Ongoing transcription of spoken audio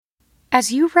As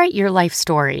you write your life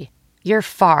story, you're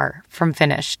far from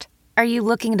finished. Are you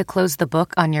looking to close the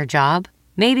book on your job?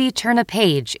 Maybe turn a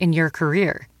page in your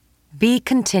career? Be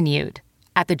continued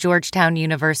at the Georgetown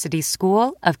University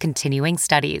School of Continuing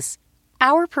Studies.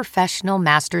 Our professional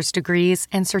master's degrees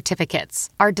and certificates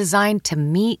are designed to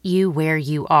meet you where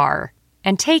you are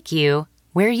and take you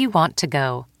where you want to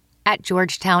go. At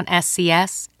Georgetown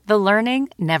SCS, the learning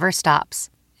never stops,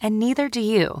 and neither do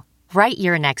you. Write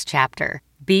your next chapter.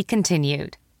 Be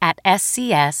continued at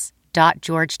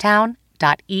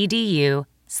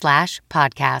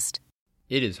scs.georgetown.edu/podcast.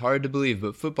 It is hard to believe,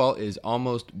 but football is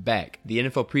almost back. The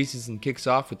NFL preseason kicks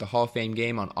off with the Hall of Fame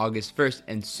game on August 1st,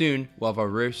 and soon we'll have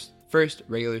our first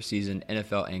regular season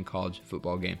NFL and college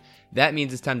football game. That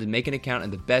means it's time to make an account in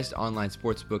the best online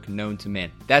sportsbook known to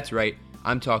man. That's right,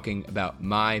 I'm talking about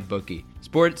MyBookie.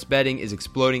 Sports betting is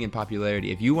exploding in popularity.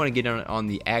 If you want to get on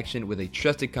the action with a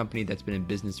trusted company that's been in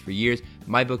business for years,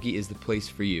 MyBookie is the place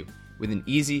for you. With an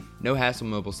easy, no-hassle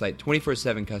mobile site,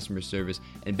 24/7 customer service,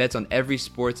 and bets on every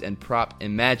sports and prop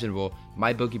imaginable,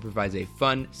 MyBookie provides a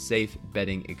fun, safe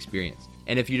betting experience.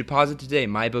 And if you deposit today,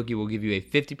 MyBookie will give you a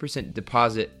 50%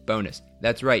 deposit bonus.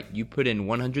 That's right, you put in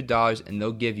 $100 and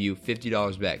they'll give you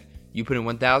 $50 back. You put in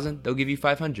 $1,000, they'll give you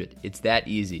 $500. It's that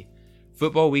easy.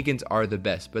 Football weekends are the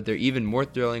best, but they're even more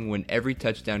thrilling when every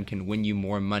touchdown can win you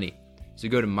more money. So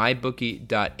go to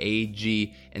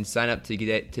mybookie.ag and sign up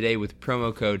today with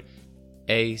promo code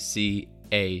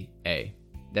ACAA.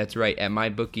 That's right, at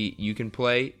MyBookie, you can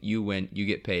play, you win, you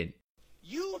get paid.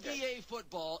 UVA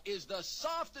football is the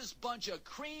softest bunch of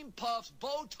cream puffs,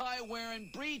 bow tie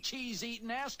wearing, brie cheese eating,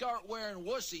 ascot wearing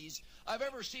wussies I've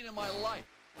ever seen in my life.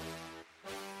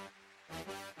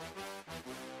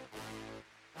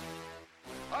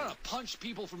 I'm gonna punch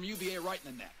people from UVA right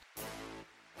in the neck.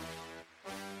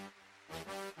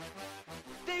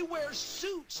 They wear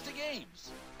suits to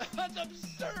games. That's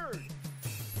absurd.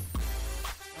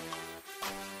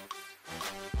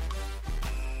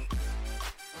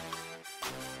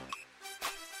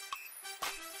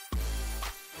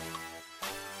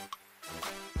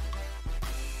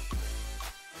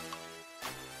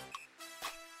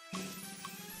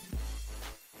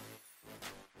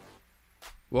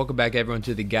 Welcome back, everyone,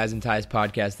 to the Guys and Ties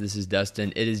podcast. This is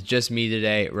Dustin. It is just me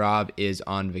today. Rob is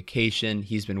on vacation.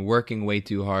 He's been working way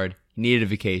too hard. He needed a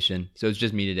vacation, so it's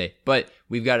just me today. But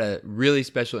we've got a really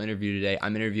special interview today.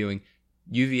 I'm interviewing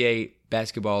UVA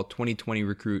basketball 2020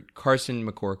 recruit Carson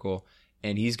McCorkle,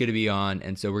 and he's going to be on,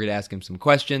 and so we're going to ask him some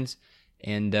questions.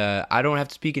 And I don't have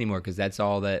to speak anymore because that's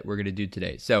all that we're going to do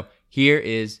today. So here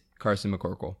is Carson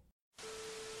McCorkle.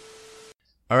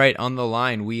 All right, on the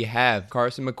line, we have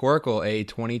Carson McCorkle, a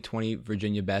 2020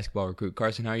 Virginia basketball recruit.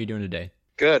 Carson, how are you doing today?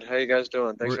 Good. How you guys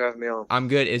doing? Thanks for having me on. I'm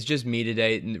good. It's just me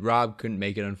today. Rob couldn't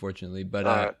make it, unfortunately,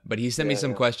 but he sent me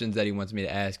some questions that he wants me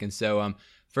to ask. And so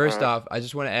first off, I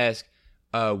just want to ask,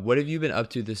 what have you been up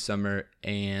to this summer,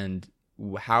 and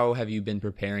how have you been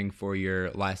preparing for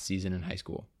your last season in high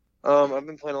school? I've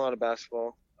been playing a lot of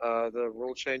basketball. The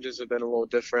rule changes have been a little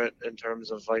different in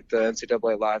terms of like the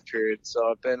NCAA live period.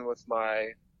 So I've been with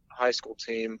my high school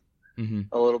team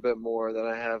a little bit more than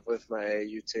I have with my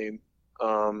AAU team.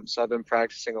 So I've been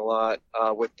practicing a lot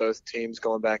with both teams,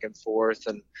 going back and forth,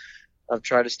 and I've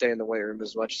tried to stay in the weight room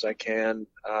as much as I can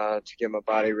to get my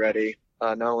body ready,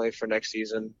 not only for next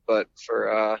season but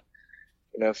for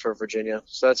for Virginia.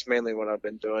 So that's mainly what I've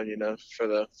been doing, for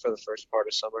the first part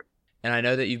of summer. And I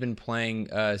know that you've been playing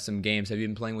some games. Have you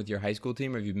been playing with your high school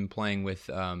team, or have you been playing with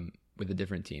a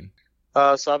different team?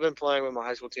 So I've been playing with my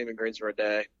high school team in Greensboro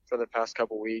Day for the past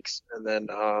couple weeks, and then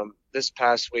this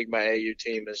past week my AU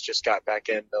team has just got back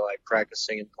into like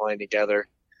practicing and playing together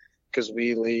because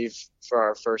we leave for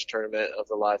our first tournament of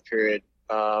the live period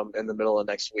in the middle of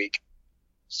next week.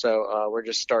 So we're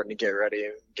just starting to get ready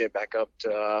and get back up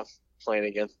to playing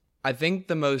again. I think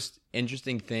the most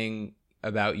interesting thing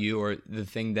about you, or the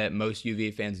thing that most UVA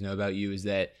fans know about you, is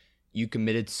that you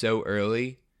committed so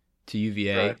early to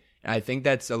UVA. Right. And I think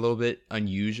that's a little bit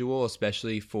unusual,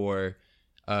 especially for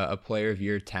a player of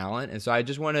your talent. And so I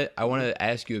want to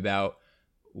ask you about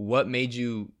what made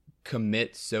you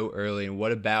commit so early, and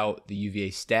what about the UVA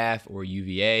staff or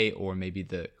UVA or maybe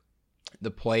the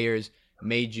players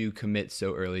made you commit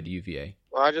so early to UVA?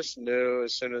 Well, I just knew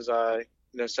as soon as I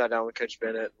sat down with Coach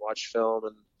Bennett and watched film,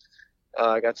 and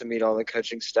I got to meet all the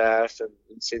coaching staff and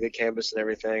see the campus and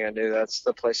everything. I knew that's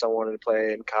the place I wanted to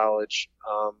play in college.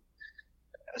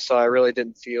 So I really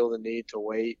didn't feel the need to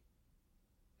wait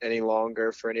any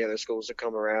longer for any other schools to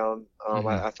come around.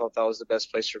 I thought that was the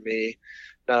best place for me,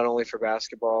 not only for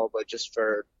basketball, but just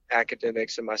for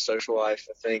academics and my social life.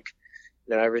 I think,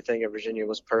 everything at Virginia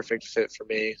was perfect fit for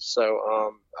me. So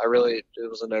it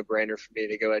was a no-brainer for me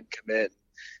to go ahead and commit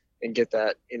and get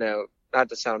that, not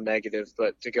to sound negative,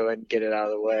 but to go ahead and get it out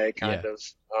of the way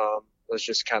was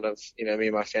just kind of, me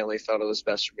and my family felt it was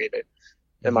best for me to,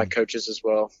 and my coaches as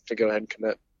well, to go ahead and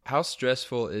commit. How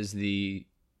stressful is the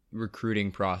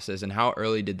recruiting process, and how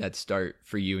early did that start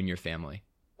for you and your family?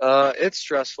 It's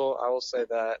stressful. I will say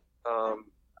that.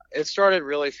 It started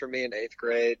really for me in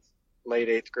late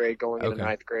eighth grade, going into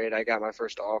ninth grade. I got my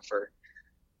first offer.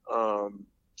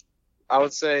 I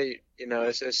would say,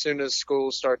 as soon as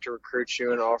schools start to recruit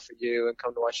you and offer you and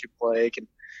come to watch you play,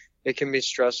 it can be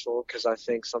stressful, because I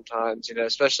think sometimes,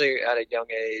 especially at a young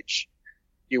age,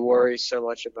 you worry so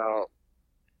much about,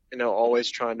 always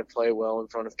trying to play well in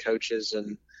front of coaches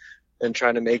and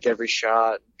trying to make every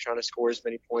shot, trying to score as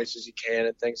many points as you can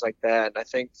and things like that. And I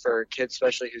think for a kid,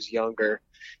 especially who's younger,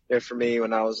 for me,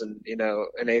 when I was an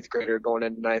eighth grader going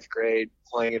into ninth grade,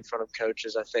 playing in front of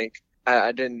coaches, I think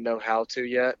I didn't know how to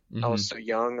yet. I was so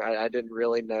young. I didn't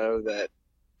really know that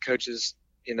coaches,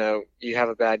 you have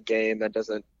a bad game, that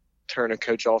doesn't turn a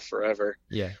coach off forever.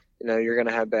 Yeah. You're going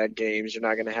to have bad games. You're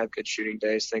not going to have good shooting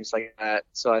days, things like that.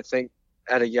 So I think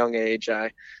at a young age,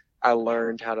 I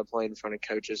learned how to play in front of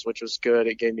coaches, which was good.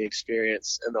 It gave me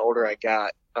experience. And the older I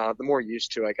got, the more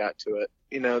used to I got to it.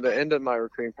 The end of my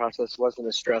recruiting process wasn't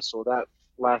as stressful. That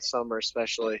last summer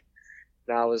especially,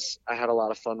 I had a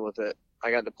lot of fun with it. I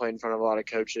got to play in front of a lot of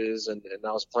coaches, and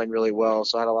I was playing really well.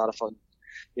 So I had a lot of fun,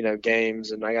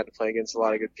 games, and I got to play against a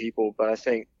lot of good people. But I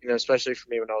think, especially for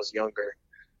me when I was younger,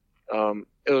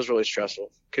 it was really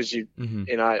stressful, because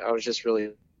I was just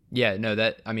really. Yeah, no,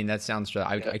 that sounds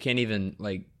stressful. I can't even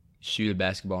shoot a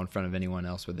basketball in front of anyone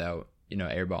else without,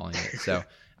 airballing it. So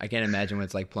I can't imagine what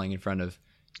it's like playing in front of,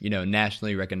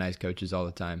 nationally recognized coaches all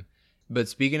the time. But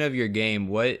speaking of your game,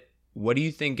 what do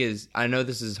you think is, I know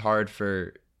this is hard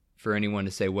for anyone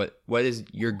to say, what is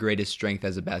your greatest strength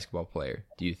as a basketball player,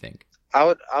 do you think?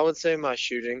 I would say my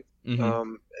shooting.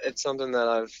 It's something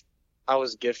that I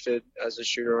was gifted as a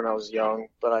shooter when I was young,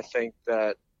 but I think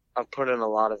that I've put in a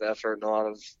lot of effort and a lot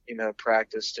of,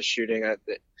 practice to shooting.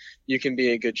 You can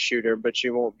be a good shooter, but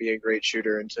you won't be a great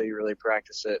shooter until you really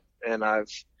practice it. And I've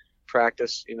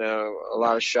practiced, a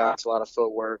lot of shots, a lot of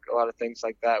footwork, a lot of things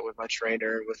like that with my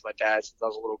trainer, with my dad since I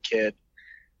was a little kid.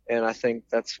 And I think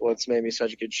that's what's made me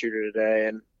such a good shooter today.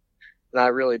 And I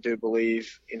really do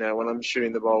believe, when I'm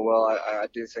shooting the ball well, I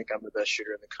do think I'm the best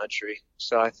shooter in the country.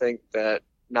 So I think that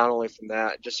not only from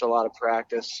that, just a lot of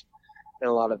practice and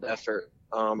a lot of effort.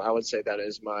 I would say that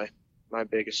is my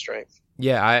biggest strength.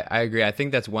 Yeah, I agree. I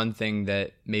think that's one thing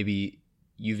that maybe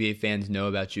UVA fans know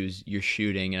about you is your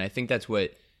shooting, and I think that's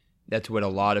what a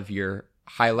lot of your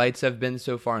highlights have been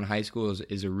so far in high school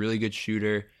is a really good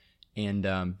shooter,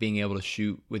 and being able to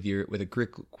shoot with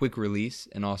a quick release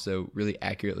and also really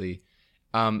accurately.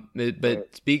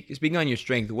 But speaking on your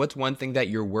strength, what's one thing that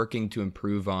you're working to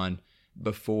improve on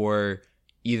before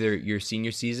either your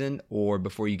senior season or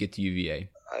before you get to UVA?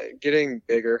 Getting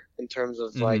bigger in terms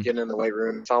of getting in the weight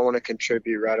room. If I want to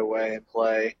contribute right away and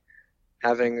play,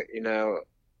 having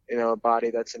a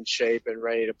body that's in shape and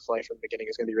ready to play from the beginning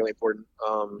is going to be really important.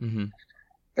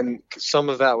 And some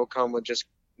of that will come with just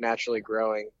naturally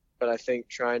growing. But I think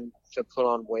trying to put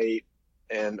on weight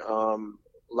and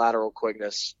lateral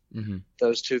quickness,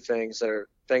 those two things are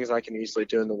things I can easily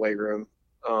do in the weight room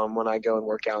when I go and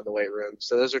work out in the weight room.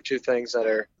 So those are two things that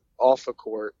are off the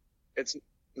court. It's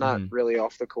not really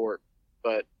off the court,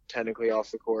 but technically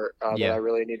off the court that I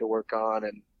really need to work on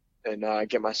and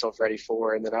get myself ready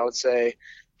for. And then I would say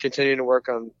continuing to work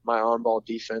on my on-ball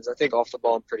defense. I think off the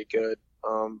ball I'm pretty good,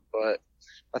 but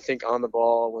I think on the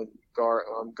ball when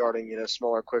I'm guarding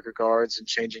smaller, quicker guards and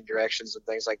changing directions and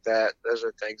things like that, those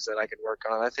are things that I can work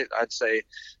on. I'd say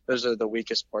those are the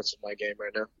weakest parts of my game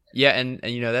right now. Yeah, and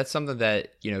that's something that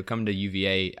coming to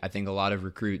UVA, I think a lot of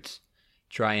recruits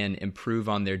try and improve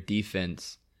on their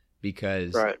defense.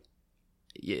 Because,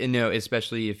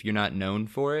 especially if you're not known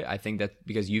for it, I think that's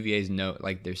because UVA's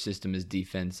their system is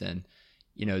defense, and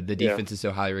the defense is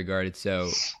so highly regarded.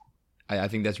 So I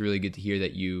think that's really good to hear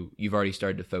that you've already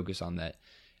started to focus on that.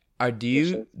 Do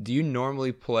you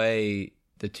normally play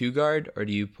the two guard, or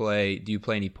do you play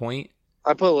any point?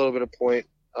 I play a little bit of point.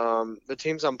 The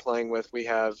teams I'm playing with, we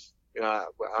have.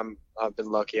 I've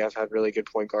been lucky. I've had really good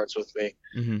point guards with me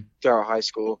throughout high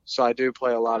school, so I do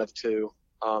play a lot of two.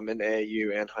 In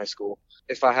AAU and high school.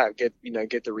 If I get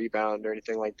the rebound or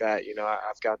anything like that,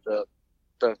 I've got the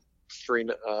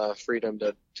freedom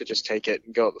to just take it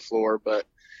and go up the floor. But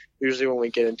usually when we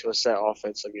get into a set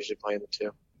offense, I'm usually playing the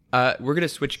two. We're going to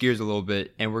switch gears a little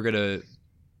bit, and we're going to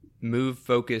move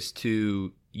focus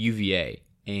to UVA.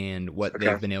 and what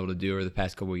they've been able to do over the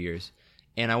past couple of years.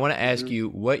 And I want to ask you,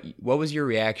 what was your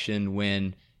reaction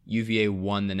when UVA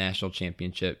won the national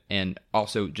championship, and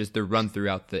also just the run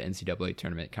throughout the NCAA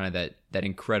tournament, kind of that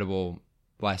incredible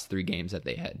last 3 games that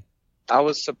they had? I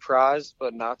was surprised,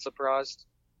 but not surprised.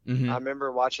 Mm-hmm. I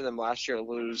remember watching them last year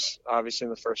lose, obviously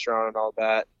in the first round and all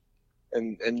that,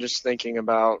 and just thinking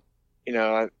about,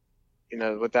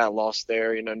 with that loss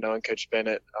there, knowing Coach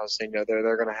Bennett, I was saying, they're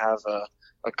going to have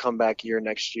a comeback year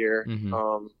next year.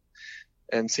 Mm-hmm.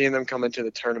 And seeing them come into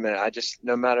the tournament,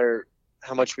 no matter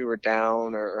how much we were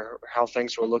down or how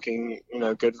things were looking,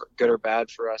 good or bad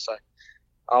for us, I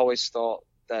always thought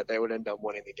that they would end up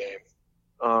winning the game.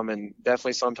 And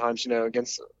definitely sometimes,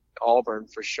 against Auburn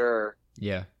for sure.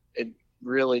 Yeah. It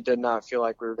really did not feel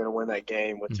like we were going to win that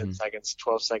game with 10 seconds,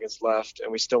 12 seconds left,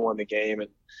 and we still won the game. And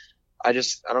I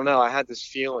don't know, I had this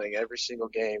feeling every single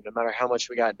game, no matter how much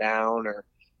we got down or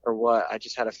what, I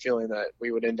just had a feeling that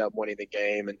we would end up winning the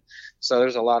game. And so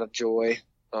there's a lot of joy.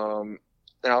 And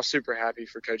I was super happy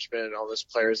for Coach Bennett and all those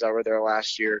players that were there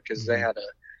last year, because they had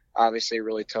obviously a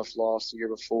really tough loss the year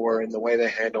before, and the way they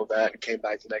handled that and came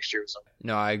back the next year was something.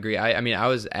 No, I agree. I mean, I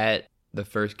was at the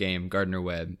first game,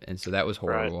 Gardner-Webb, and so that was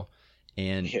horrible. Right.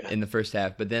 And in the first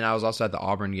half, but then I was also at the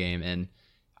Auburn game, and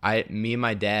me and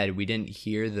my dad, we didn't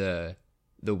hear the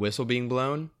whistle being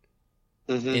blown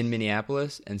in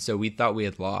Minneapolis, and so we thought we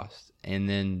had lost. And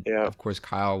then, of course,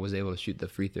 Kyle was able to shoot the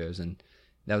free throws, and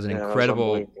that was an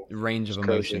incredible range of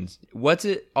emotions. What's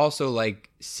it also like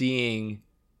seeing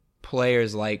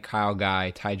players like Kyle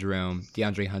Guy, Ty Jerome,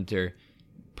 DeAndre Hunter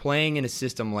playing in a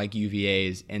system like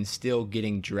UVA's and still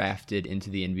getting drafted into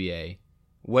the NBA?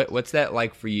 What's that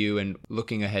like for you, and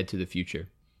looking ahead to the future?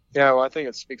 Yeah, well, I think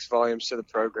it speaks volumes to the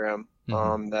program,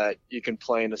 that you can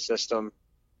play in a system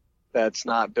that's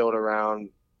not built around,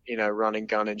 run and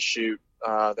gun and shoot,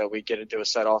 that we get into a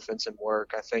set offense and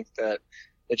work. I think that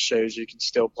it shows you can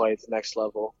still play at the next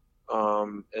level,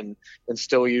 and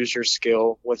still use your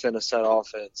skill within a set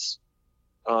offense.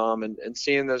 And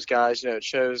seeing those guys, it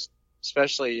shows,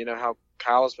 especially, how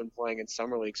Kyle's been playing in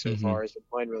summer league so far. He's been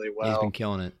playing really well. He's been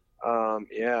killing it.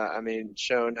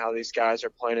 Showing how these guys are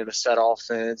playing in a set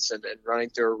offense and running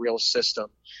through a real system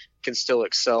can still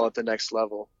excel at the next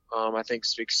level. I think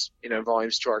speaks,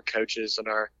 volumes to our coaches and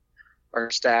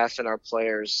our staff and our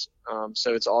players.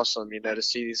 So it's awesome, to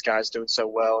see these guys doing so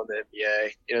well in the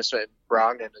NBA. So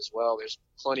Brogdon as well. There's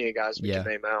plenty of guys we can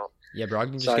name out. Yeah,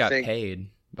 Brogdon just got paid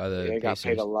by the Pacers. Got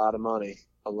paid a lot of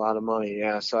money.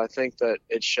 Yeah. So I think that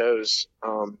it shows,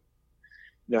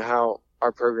 how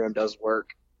our program does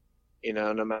work.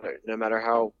 No matter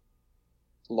how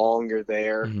long you're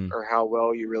there or how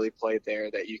well you really played there,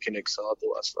 that you can excel at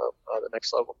the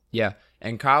next level. Yeah,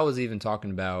 and Kyle was even talking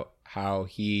about how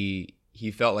he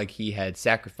felt like he had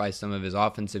sacrificed some of his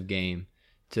offensive game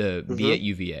to be at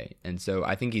UVA, and so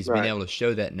I think he's been able to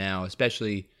show that now.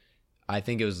 Especially, I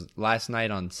think it was last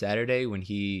night on Saturday when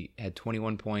he had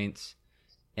 21 points,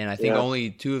 and I think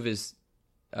only 2 of his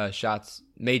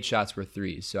made shots were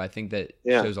threes. So I think that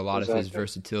shows a lot of his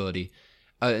versatility.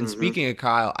 And speaking of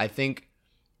Kyle, I think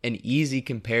an easy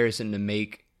comparison to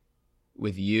make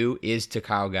with you is to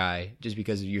Kyle Guy, just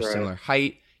because of your similar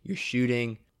height, your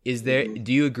shooting. Is there?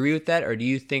 Do you agree with that, or do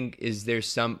you think is there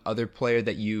some other player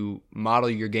that you model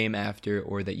your game after,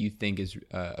 or that you think is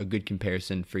a good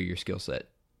comparison for your skill set?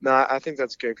 No, I think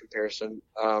that's a good comparison.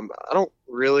 I don't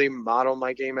really model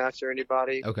my game after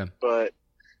anybody. Okay. But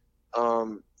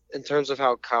in terms of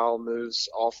how Kyle moves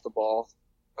off the ball,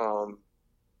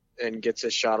 and gets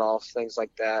his shot off, things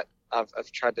like that,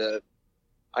 I've tried to,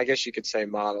 I guess you could say,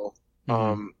 model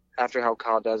after how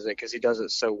Kyle does it, because he does it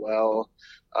so well.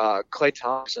 Klay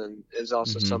Thompson is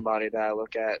also somebody that I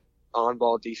look at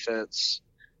on-ball defense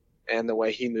and the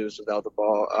way he moves without the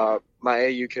ball. My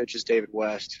AU coach is David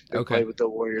West, who played with the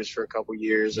Warriors for a couple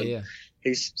years, and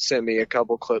he's sent me a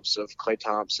couple clips of Klay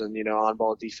Thompson,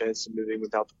 on-ball defense and moving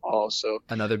without the ball. So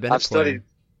another Bennett player.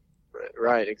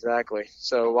 Right, exactly.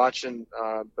 So watching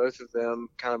both of them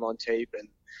kind of on tape and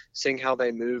seeing how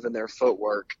they move and their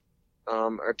footwork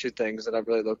are 2 things that I've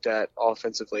really looked at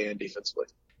offensively and defensively.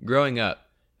 Growing up,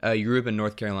 you grew up in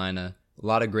North Carolina, a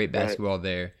lot of great basketball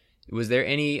there. Was there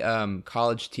any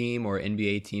college team or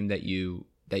NBA team that you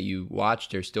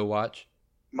watched or still watch?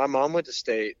 My mom went to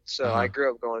state, so I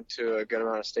grew up going to a good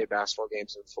amount of state basketball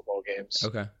games and football games.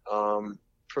 Okay.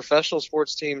 Professional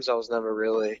sports teams, I was never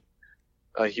really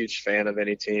a huge fan of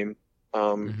any team.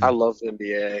 I love the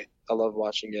NBA. I love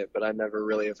watching it, but I never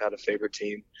really have had a favorite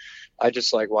team. I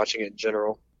just like watching it in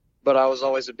general. But I was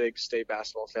always a big state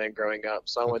basketball fan growing up,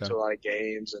 so I went to a lot of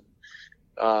games, and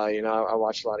I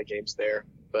watched a lot of games there.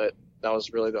 But that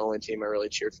was really the only team I really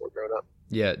cheered for growing up.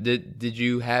 Yeah. Did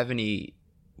you have any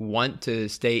want to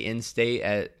stay in state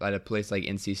at a place like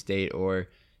NC State or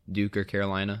Duke or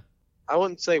Carolina? I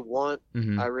wouldn't say want.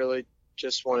 Mm-hmm. I really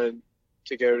just wanted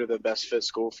to go to the best fit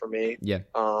school for me. Yeah.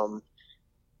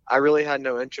 I really had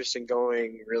no interest in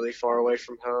going really far away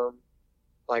from home,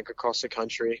 like across the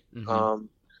country. Mm-hmm.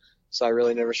 So I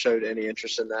really never showed any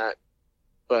interest in that.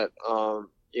 But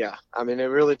yeah, I mean, it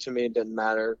really to me didn't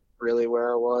matter really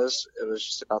where I was. It was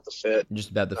just about the fit. Just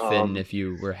about the fit and if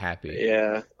you were happy.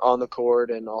 Yeah, on the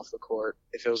court and off the court.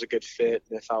 If it was a good fit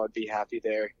and if I would be happy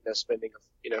there, spending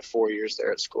 4 years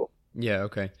there at school. Yeah,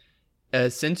 okay.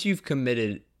 Since you've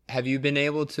committed, have you been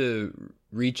able to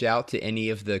reach out to any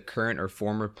of the current or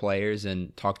former players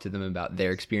and talk to them about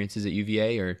their experiences at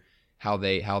UVA or how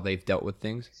they've dealt with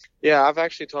things? Yeah, I've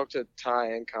actually talked to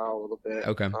Ty and Kyle a little bit.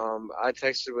 Okay. I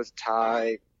texted with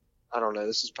Ty, I don't know,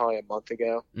 this is probably a month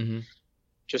ago, mm-hmm.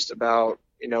 just about,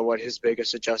 what his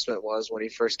biggest adjustment was when he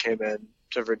first came in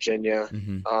to Virginia.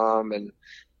 Mm-hmm. And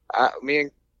me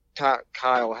and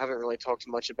Kyle haven't really talked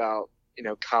much about,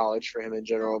 college for him in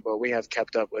general, but we have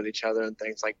kept up with each other and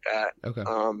things like that. Okay.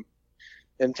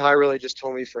 And Ty really just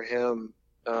told me for him,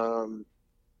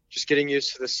 just getting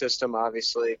used to the system,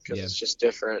 obviously, because it's just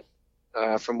different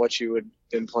from what you would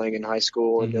been playing in high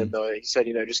school. And mm-hmm. then he said,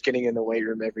 just getting in the weight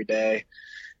room every day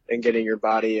and getting your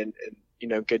body in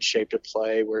good shape to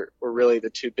play were really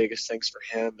the two biggest things for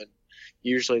him, and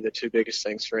usually the two biggest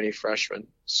things for any freshman.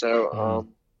 So,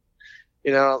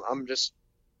 I'm just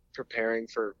preparing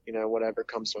for, whatever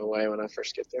comes my way when I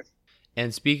first get there.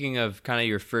 And speaking of kind of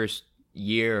your first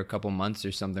year, a couple months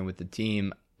or something with the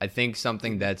team, I think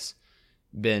something that's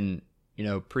been,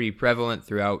 pretty prevalent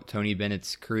throughout Tony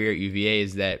Bennett's career at UVA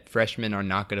is that freshmen are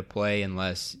not going to play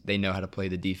unless they know how to play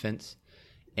the defense.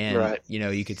 And, right.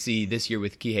 You could see this year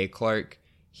with Kihei Clark,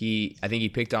 I think he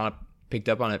picked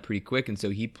up on it pretty quick. And so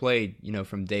he played,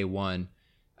 from day one,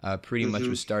 pretty mm-hmm. much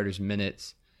with starters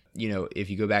minutes. If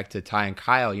you go back to Ty and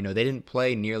Kyle, they didn't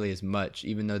play nearly as much,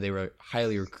 even though they were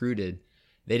highly recruited.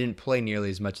 They didn't play nearly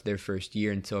as much their first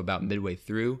year until about midway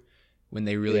through when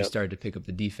they really started to pick up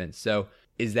the defense. So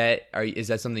is that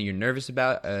something you're nervous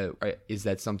about? Or is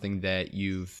that something that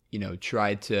you've,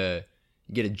 tried to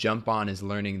get a jump on, is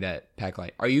learning that pack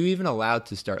line? Are you even allowed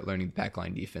to start learning the pack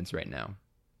line defense right now?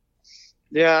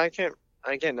 Yeah, I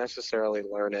can't necessarily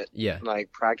learn it. Yeah. Like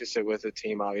practice it with the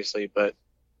team, obviously, but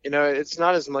it's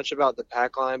not as much about the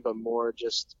pack line, but more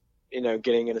just,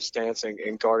 getting in a stance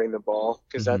and guarding the ball.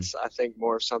 Cause mm-hmm. that's, I think,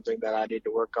 more of something that I need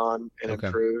to work on and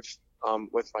improve,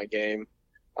 with my game.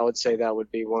 I would say that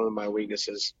would be one of my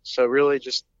weaknesses. So really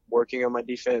just working on my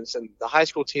defense, and the high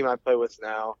school team I play with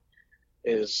now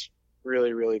is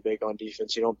really, really big on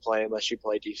defense. You don't play unless you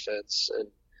play defense, and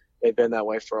they've been that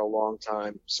way for a long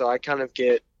time. So I kind of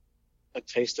get a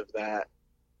taste of that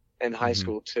in high mm-hmm.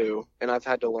 school too. And I've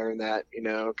had to learn that,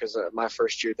 cause my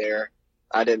first year there,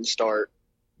 I didn't start.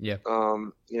 Yeah.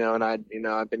 And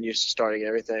I've been used to starting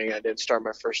everything. I didn't start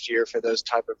my first year for those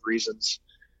type of reasons.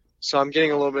 So I'm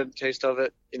getting a little bit of a taste of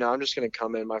it. I'm just going to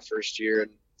come in my first year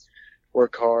and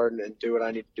work hard and do what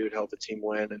I need to do to help the team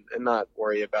win, and not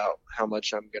worry about how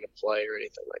much I'm going to play or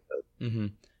anything like that. Mm-hmm.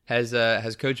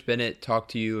 Has Coach Bennett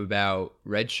talked to you about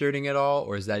redshirting at all,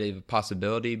 or is that a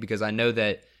possibility? Because I know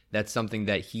that that's something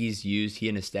that he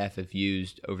and his staff have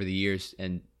used over the years,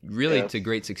 and really to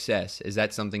great success. Is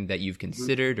that something that you've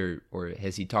considered, or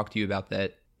has he talked to you about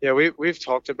that? Yeah, we've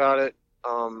talked about it.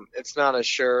 It's not a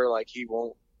sure, like he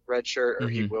won't redshirt or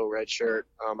he will redshirt.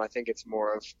 I think it's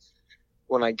more of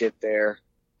when I get there,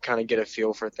 kind of get a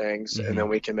feel for things, and then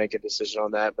we can make a decision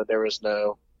on that. But there was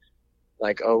no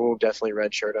like, oh, we'll definitely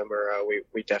redshirt him, or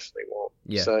we definitely won't.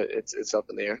 Yeah. So it's up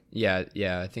in the air.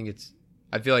 Yeah.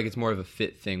 I feel like it's more of a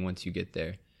fit thing once you get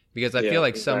there, because I feel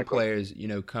like some players,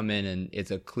 come in and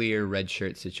it's a clear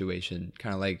redshirt situation,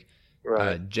 kind of like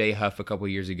Jay Huff a couple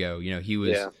years ago. He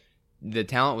was the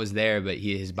talent was there, but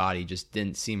his body just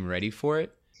didn't seem ready for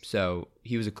it. So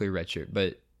he was a clear redshirt.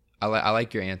 But I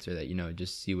like your answer that,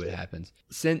 just see what happens.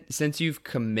 Since you've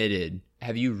committed,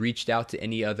 have you reached out to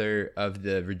any other of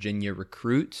the Virginia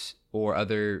recruits or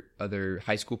other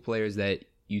high school players that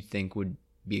you think would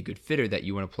be a good fit or that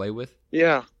you want to play with?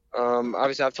 Yeah.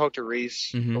 Obviously I've talked to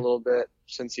Reese a little bit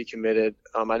since he committed.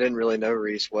 I didn't really know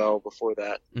Reese well before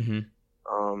that.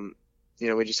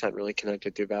 We just hadn't really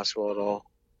connected through basketball at all.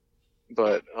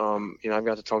 But, I've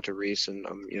got to talk to Reese, and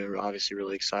I'm, obviously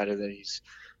really excited that he's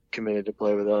committed to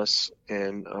play with us.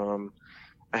 And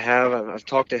I've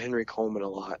talked to Henry Coleman a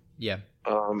lot. Yeah.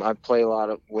 I play a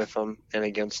lot with him and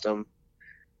against him.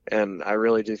 And I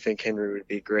really do think Henry would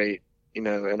be great, in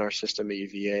our system at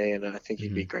UVA, and I think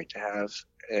he'd be great to have.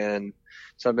 and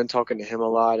so I've been talking to him a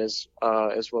lot as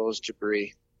well as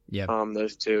Jabri. Yeah.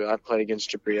 Those two. I played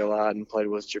against Jabri a lot and played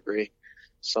with Jabri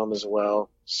some as well.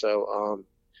 So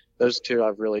those two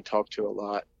I've really talked to a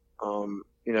lot.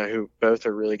 Who both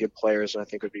are really good players and I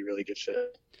think would be really good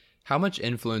fit. How much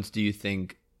influence do you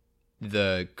think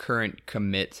the current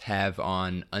commits have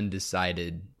on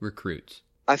undecided recruits?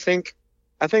 I think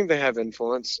they have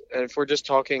influence. And if we're just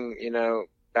talking,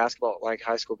 basketball, like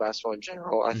high school basketball in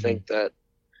general, I think that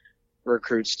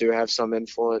recruits do have some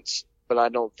influence, but I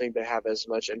don't think they have as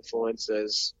much influence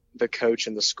as the coach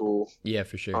and the school. Yeah,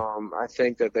 for sure. I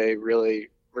think that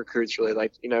recruits really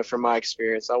like, from my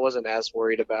experience, I wasn't as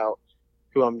worried about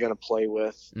who I'm going to play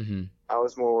with. Mm-hmm. I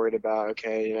was more worried about,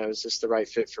 okay, is this the right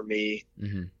fit for me?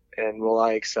 Mm-hmm. And will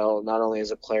I excel not only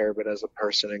as a player, but as a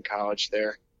person in college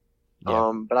there?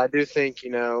 Yeah. But I do think,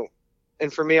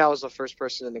 and for me, I was the first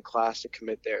person in the class to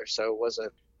commit there. So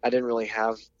I didn't really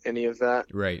have any of that.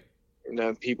 Right.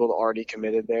 People already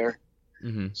committed there.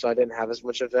 Mm-hmm. So I didn't have as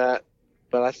much of that.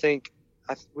 But I think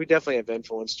we definitely have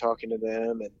influence talking to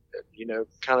them and,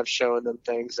 kind of showing them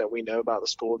things that we know about the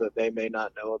school that they may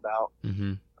not know about.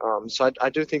 Mm-hmm. So I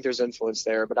do think there's influence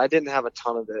there, but I didn't have a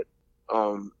ton of it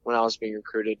when I was being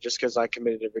recruited just because I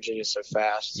committed to Virginia so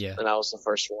fast. Yeah. And I was the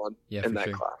first one in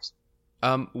that class.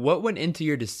 What went into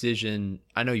your decision?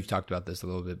 I know you've talked about this a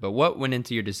little bit, but what went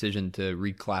into your decision to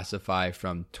reclassify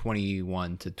from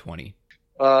 21 to 20?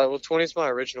 20 is my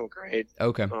original grade.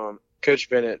 Okay. Coach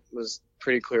Bennett was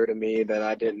pretty clear to me that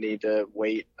I didn't need to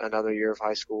wait another year of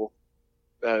high school.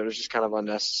 It was just kind of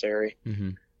unnecessary.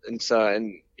 Mm-hmm. And so,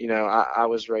 I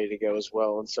was ready to go as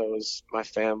well. And so was my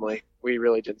family. We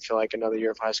really didn't feel like another year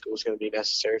of high school was going to be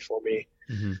necessary for me.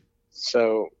 Mm-hmm.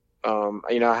 So, I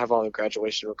have all the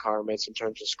graduation requirements in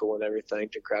terms of school and everything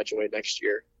to graduate next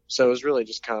year. So it was really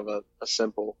just kind of a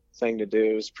simple thing to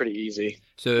do. It was pretty easy.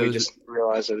 So we just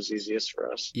realized it was easiest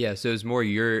for us. Yeah. So it was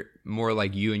more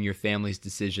like you and your family's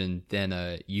decision than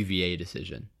a UVA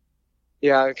decision.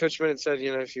 Yeah. Coach Bennett said,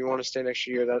 if you want to stay next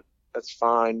year, that's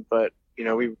fine. But,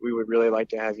 we would really like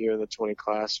to have you in the 20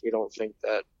 class. We don't think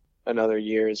that another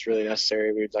year is really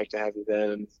necessary. We'd like to have you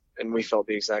then. And we felt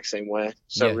the exact same way.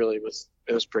 So yeah. Really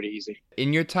it was pretty easy.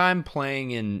 In your time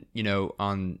playing in,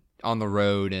 on the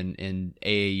road and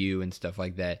AAU and stuff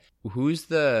like that,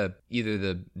 who's either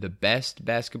the best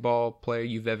basketball player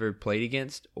you've ever played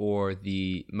against or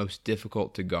the most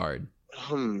difficult to guard?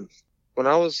 When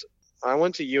I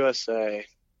went to USA,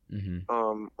 when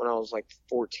I was like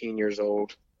 14 years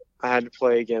old, I had to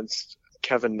play against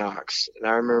Kevin Knox. And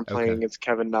I remember playing against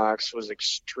Kevin Knox was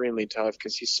extremely tough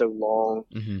because he's so long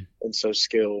and so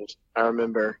skilled. I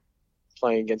remember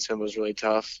playing against him was really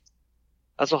tough.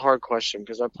 That's a hard question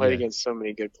because I played against so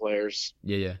many good players.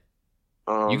 Yeah.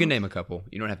 You can name a couple.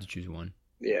 You don't have to choose one.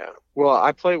 Yeah. Well,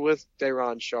 I played with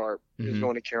Day'Ron Sharpe, who's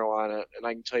going to Carolina, and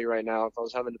I can tell you right now, if I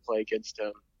was having to play against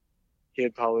him, he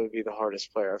would probably be the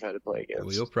hardest player I've had to play against.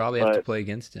 Well, you'll probably have to play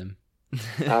against him.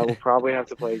 I will probably have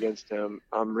to play against him.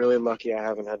 I'm really lucky I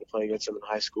haven't had to play against him in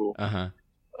high school.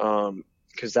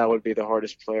 Because that would be the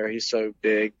hardest player. He's so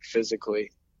big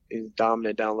physically. He's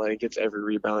dominant down low. He gets every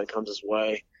rebound that comes his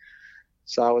way.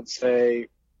 So I would say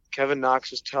Kevin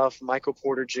Knox was tough. Michael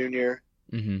Porter Jr.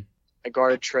 I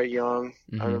guarded Trae Young.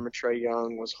 I remember Trae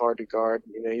Young was hard to guard.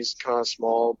 He's kind of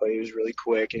small, but he was really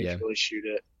quick and he could really shoot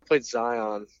it. I played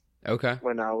Zion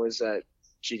when I was at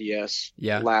GDS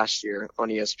last year on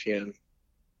ESPN.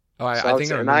 Oh, I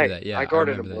think I remember that. Yeah, I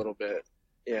guarded him a little bit.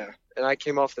 Yeah, and I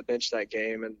came off the bench that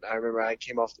game, and I remember I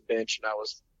came off the bench and I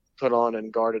was put on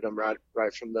and guarded him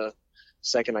right from the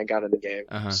second I got in the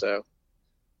game. So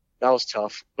that was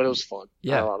tough, but it was fun.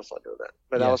 Yeah, I had a lot of fun doing that.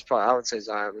 But that was probably, I would say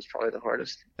Zion was probably the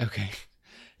hardest. Okay.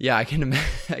 Yeah, I can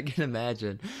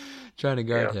imagine trying to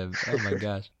guard him. Oh my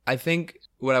gosh. I think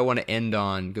what I want to end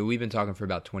on, because we've been talking for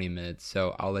about 20 minutes,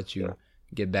 so I'll let you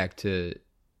get back to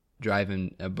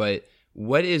driving. But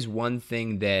what is one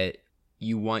thing that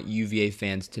you want UVA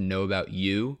fans to know about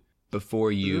you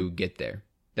before you get there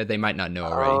that they might not know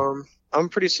already? I'm a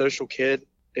pretty social kid.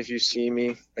 If you see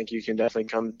me, like, you can definitely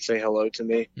come say hello to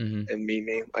me and meet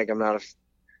me. Like,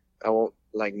 I won't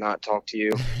like not talk to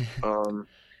you.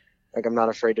 Like, I'm not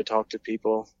afraid to talk to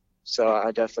people. So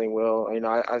I definitely will.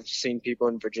 I've seen people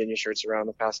in Virginia shirts around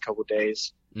the past couple of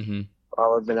days.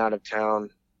 While I've been out of town.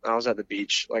 I was at the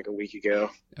beach like a week ago,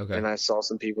 and I saw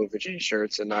some people with Virginia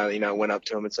shirts, and I went up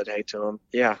to them and said hey to them.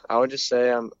 Yeah, I would just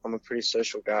say I'm a pretty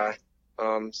social guy.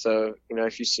 So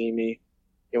if you see me,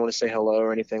 you want to say hello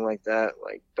or anything like that,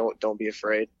 like don't be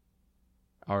afraid.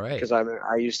 All right. Because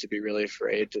I used to be really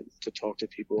afraid to talk to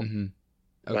people.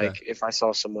 Like if I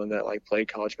saw someone that like played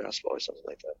college basketball or something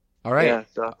like that. All right. Yeah,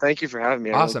 so thank you for having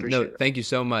me. Awesome. I really appreciate it. Thank you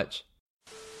so much.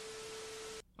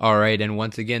 All right, and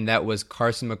once again, that was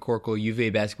Carson McCorkle,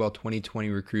 UVA basketball 2020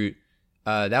 recruit.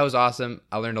 That was awesome.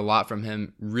 I learned a lot from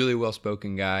him. Really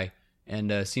well-spoken guy,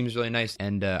 and seems really nice.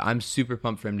 And I'm super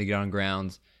pumped for him to get on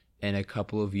grounds in a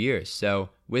couple of years. So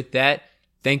with that,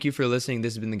 thank you for listening.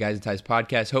 This has been the Guys and Ties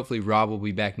podcast. Hopefully Rob will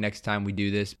be back next time we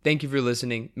do this. Thank you for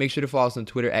listening. Make sure to follow us on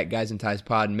Twitter at Guys and Ties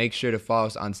Pod. Make sure to follow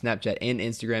us on Snapchat and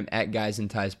Instagram at Guys and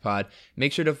Ties Pod.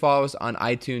 Make sure to follow us on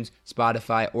iTunes,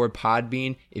 Spotify, or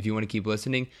Podbean if you want to keep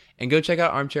listening. And go check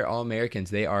out Armchair All-Americans.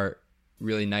 They are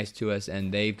really nice to us,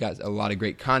 and they've got a lot of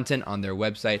great content on their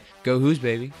website. Go Hoos,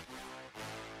 baby.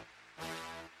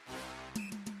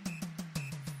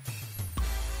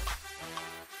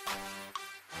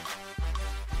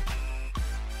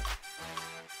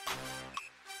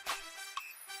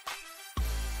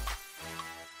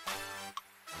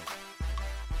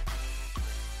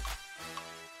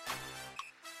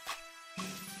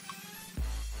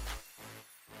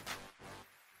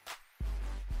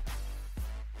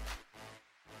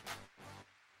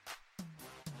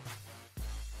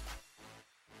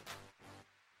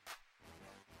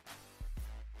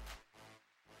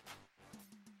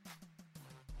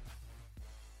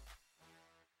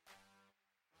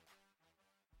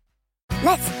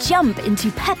 Let's jump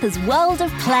into Peppa's world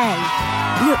of play.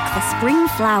 Look for spring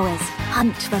flowers,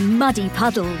 hunt for muddy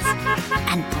puddles,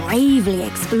 and bravely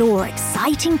explore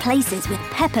exciting places with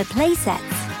Peppa playsets.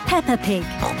 Peppa Pig,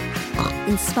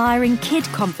 inspiring kid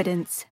confidence.